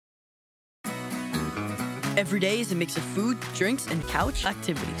Every day is a mix of food, drinks, and couch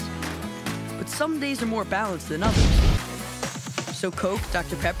activities. But some days are more balanced than others. So Coke,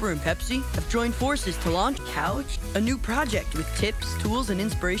 Dr. Pepper, and Pepsi have joined forces to launch Couch, a new project with tips, tools, and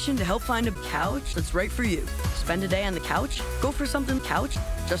inspiration to help find a couch that's right for you. Spend a day on the couch? Go for something couch?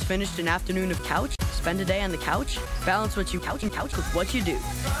 Just finished an afternoon of couch? Spend a day on the couch? Balance what you couch and couch with what you do.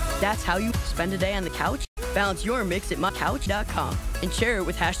 That's how you spend a day on the couch. Balance your mix at mycouch.com and share it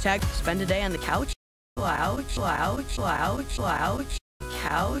with hashtag spend a day on the couch.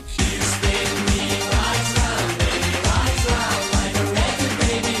 Couch.